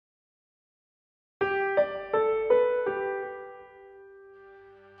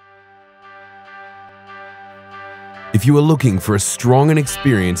If you are looking for a strong and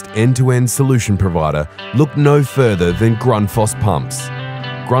experienced end-to-end solution provider, look no further than Grundfos Pumps.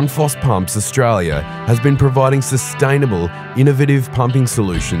 Grundfos Pumps Australia has been providing sustainable, innovative pumping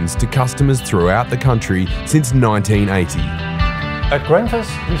solutions to customers throughout the country since 1980. At Grundfos,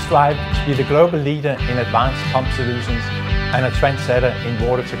 we strive to be the global leader in advanced pump solutions and a trendsetter in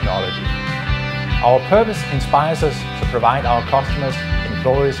water technology. Our purpose inspires us to provide our customers,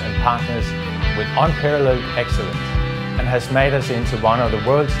 employees and partners with unparalleled excellence and has made us into one of the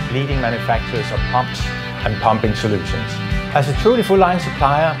world's leading manufacturers of pumps and pumping solutions. As a truly full-line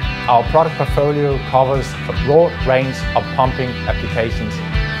supplier, our product portfolio covers a broad range of pumping applications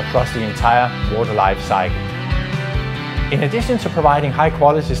across the entire water life cycle. In addition to providing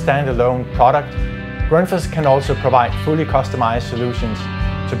high-quality standalone product, Grundfos can also provide fully customized solutions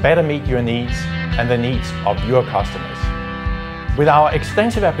to better meet your needs and the needs of your customers. With our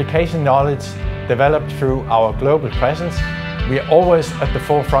extensive application knowledge developed through our global presence, we are always at the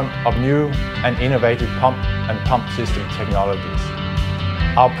forefront of new and innovative pump and pump system technologies.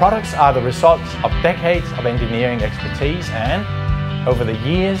 Our products are the results of decades of engineering expertise and, over the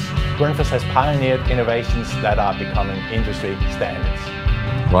years, Grundfos has pioneered innovations that are becoming industry standards.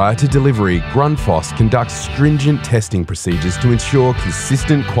 Prior to delivery, Grundfos conducts stringent testing procedures to ensure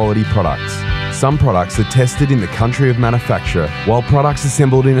consistent quality products. Some products are tested in the country of manufacture, while products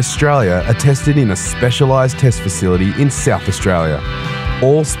assembled in Australia are tested in a specialised test facility in South Australia.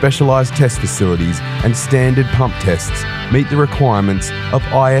 All specialised test facilities and standard pump tests meet the requirements of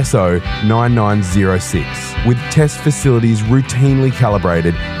ISO 9906, with test facilities routinely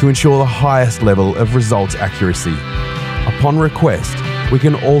calibrated to ensure the highest level of results accuracy. Upon request, we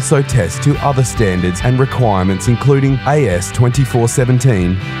can also test to other standards and requirements including AS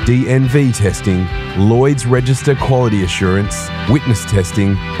 2417, DNV testing, Lloyds Register Quality Assurance, witness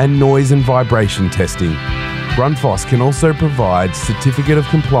testing, and noise and vibration testing. Grundfos can also provide Certificate of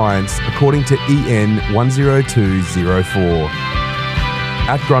Compliance according to EN 10204.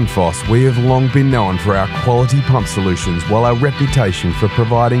 At Grundfos, we have long been known for our quality pump solutions, while our reputation for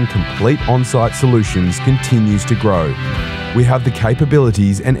providing complete on-site solutions continues to grow. We have the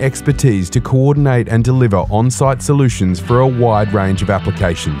capabilities and expertise to coordinate and deliver on-site solutions for a wide range of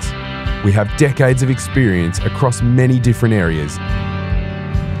applications. We have decades of experience across many different areas.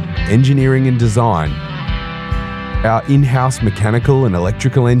 Engineering and design. Our in-house mechanical and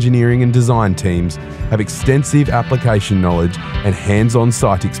electrical engineering and design teams have extensive application knowledge and hands-on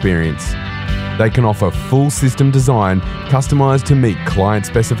site experience. They can offer full system design customised to meet client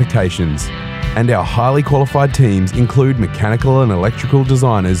specifications. And our highly qualified teams include mechanical and electrical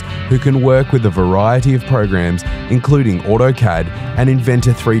designers who can work with a variety of programs including AutoCAD and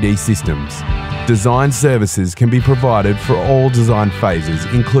Inventor 3D systems. Design services can be provided for all design phases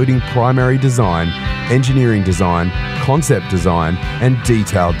including primary design, engineering design, concept design and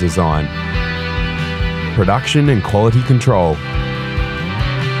detailed design. Production and quality control.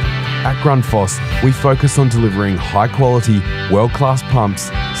 At Grundfos, we focus on delivering high-quality, world-class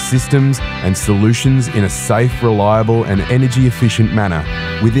pumps, systems and solutions in a safe, reliable and energy-efficient manner.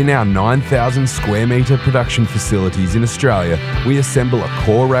 Within our 9,000 square metre production facilities in Australia, we assemble a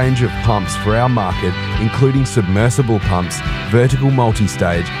core range of pumps for our market, including submersible pumps, vertical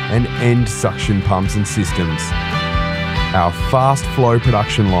multi-stage and end suction pumps and systems. Our fast flow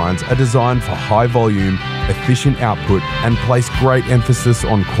production lines are designed for high volume, efficient output and place great emphasis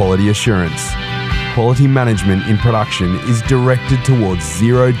on quality assurance. Quality management in production is directed towards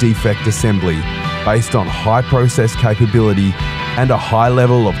zero defect assembly based on high process capability and a high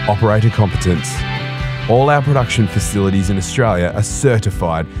level of operator competence. All our production facilities in Australia are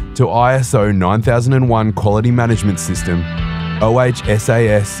certified to ISO 9001 Quality Management System,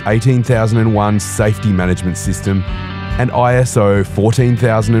 OHSAS 18001 Safety Management System and ISO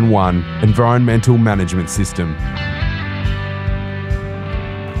 14001 Environmental Management System.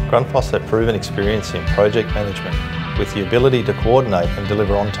 Grundfos have proven experience in project management with the ability to coordinate and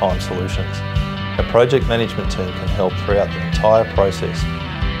deliver on-time solutions. Our project management team can help throughout the entire process,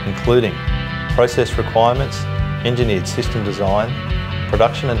 including process requirements, engineered system design,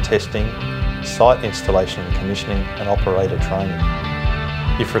 production and testing, site installation and commissioning and operator training.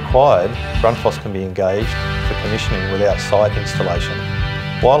 If required, Grundfos can be engaged for commissioning without site installation.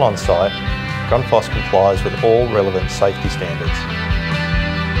 While on site, Grundfos complies with all relevant safety standards.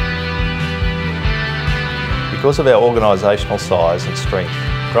 Because of our organisational size and strength,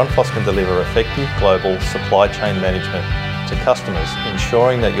 Grundfos can deliver effective global supply chain management to customers,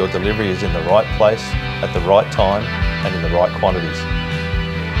 ensuring that your delivery is in the right place, at the right time and in the right quantities.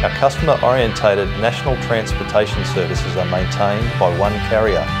 Our customer-orientated national transportation services are maintained by one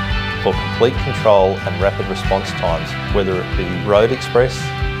carrier, for complete control and rapid response times, whether it be Road Express,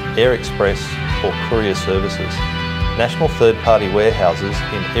 Air Express or courier services. National third-party warehouses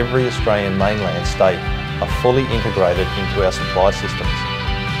in every Australian mainland state are fully integrated into our supply systems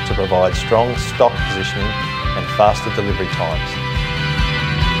to provide strong stock positioning and faster delivery times.